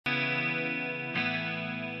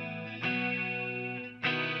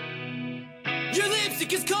Your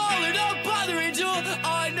lipstick is colored, don't bother, Angel.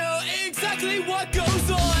 I know exactly what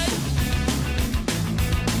goes on.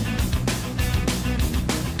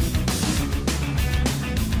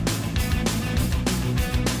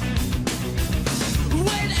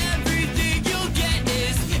 When everything you'll get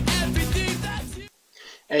is everything that's you.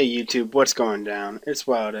 Hey YouTube, what's going down? It's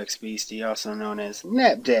WildXBeastie, also known as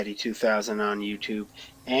NapDaddy2000 on YouTube,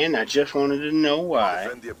 and I just wanted to know why.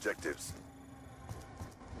 Defend the objectives.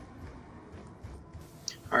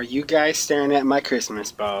 Are you guys staring at my Christmas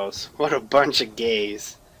balls? What a bunch of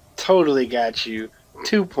gays. Totally got you.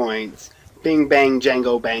 2 points. Bing bang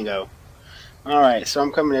jango bango. Alright, so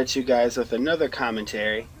I'm coming at you guys with another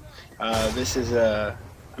commentary. I'm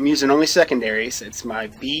using only secondaries. It's my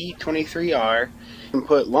B23R. And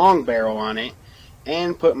put long barrel on it,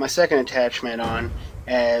 and put my second attachment on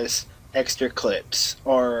as extra clips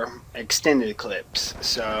or extended clips.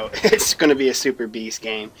 So it's going to be a super beast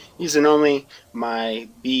game using only my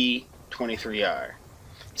B23R.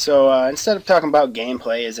 So instead of talking about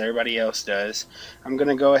gameplay as everybody else does, I'm going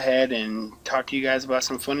to go ahead and talk to you guys about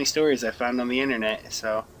some funny stories I found on the internet.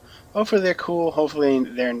 So hopefully they're cool, hopefully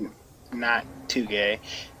they're not too gay.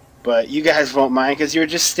 But you guys won't mind because you're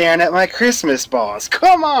just staring at my Christmas balls.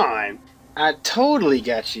 Come on! I totally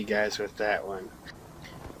got you guys with that one.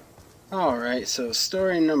 Alright, so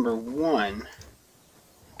story number 1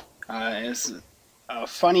 is a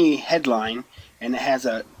funny headline, and it has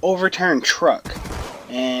an overturned truck.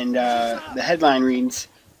 And the headline reads,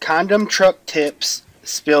 "Condom truck tips,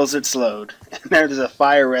 spills its load." And there's a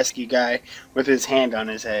fire rescue guy with his hand on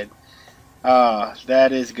his head.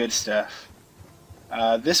 That is good stuff.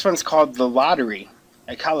 This one's called The Lottery.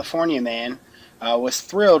 A California man was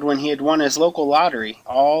thrilled when he had won his local lottery.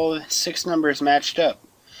 All 6 numbers matched up.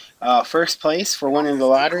 First place for winning the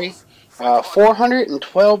lottery,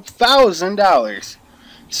 $412,000.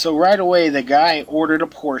 So right away the guy ordered a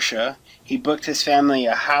Porsche. He booked his family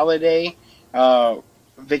a holiday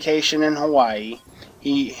vacation in Hawaii.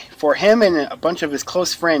 For him and a bunch of his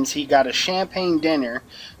close friends, he got a champagne dinner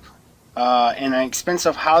in an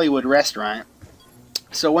expensive Hollywood restaurant.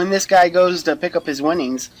 So when this guy goes to pick up his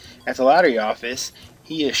winnings at the lottery office,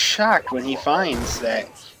 he is shocked when he finds that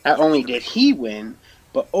not only did he win,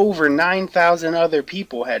 but over 9,000 other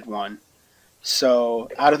people had won. So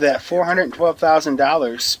out of that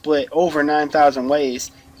 $412,000 split over 9,000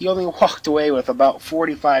 ways, he only walked away with about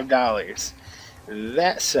 $45.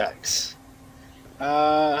 That sucks.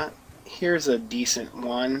 Here's a decent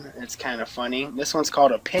one. It's kind of funny. This one's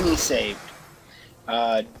called A Penny Saved.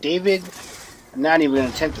 David, I'm not even going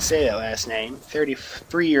to attempt to say that last name,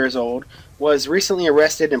 33 years old, was recently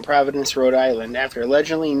arrested in Providence, Rhode Island after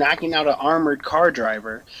allegedly knocking out an armored car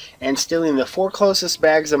driver and stealing the 4 closest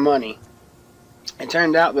bags of money. It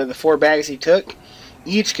turned out that the 4 bags he took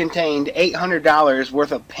each contained $800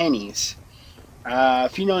 worth of pennies.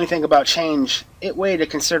 If you know anything about change, it weighed a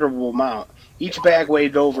considerable amount. Each bag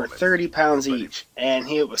weighed over 30 pounds each, and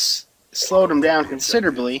it was slowed him down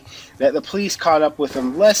considerably that the police caught up with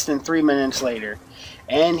him less than 3 minutes later.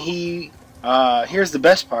 And here's the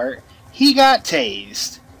best part, he got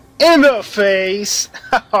tased in the face.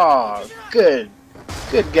 Oh, good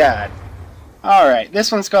God. Alright,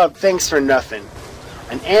 this one's called Thanks for Nothing.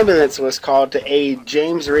 An ambulance was called to aid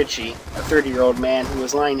James Ritchie, a 30-year-old man who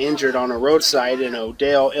was lying injured on a roadside in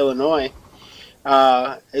Odell, Illinois.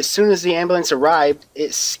 As soon as the ambulance arrived,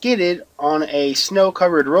 it skidded on a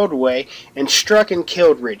snow-covered roadway and struck and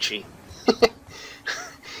killed Ritchie.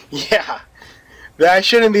 Yeah, I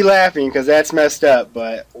shouldn't be laughing because that's messed up,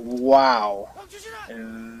 but wow,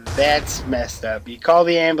 that's messed up. You call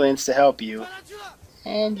the ambulance to help you,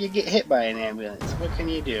 and you get hit by an ambulance. What can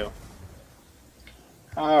you do?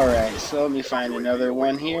 Alright, so let me find another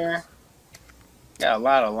one here. Got a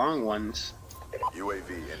lot of long ones. UAV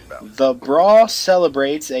inbound. The Brawl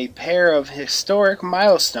celebrates a pair of historic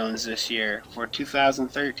milestones this year for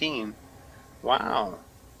 2013. Wow.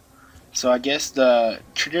 So I guess the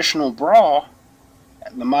traditional Brawl,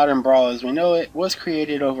 the modern Brawl as we know it, was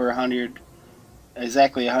created over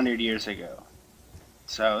exactly 100 years ago.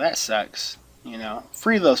 So that sucks. You know,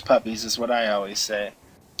 free those puppies is what I always say.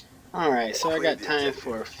 Alright, so I got time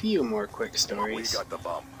for a few more quick stories.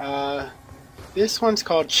 This one's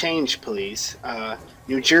called Change Please.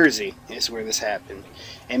 New Jersey is where this happened.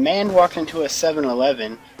 A man walked into a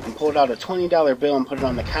 7-Eleven and pulled out a $20 bill and put it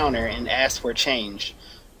on the counter and asked for change.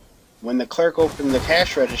 When the clerk opened the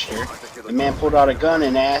cash register, the man pulled out a gun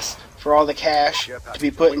and asked for all the cash to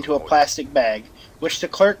be put into a plastic bag, which the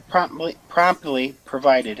clerk promptly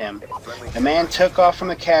provided him. The man took off from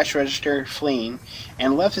the cash register, fleeing,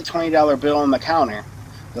 and left the $20 bill on the counter.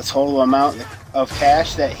 The total amount of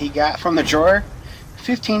cash that he got from the drawer,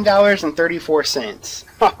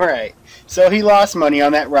 $15.34. Alright, so he lost money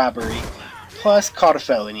on that robbery, plus caught a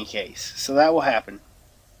felony case. So that will happen.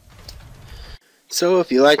 So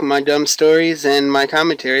if you like my dumb stories and my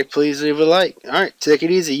commentary, please leave a like. Alright, take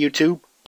it easy, YouTube.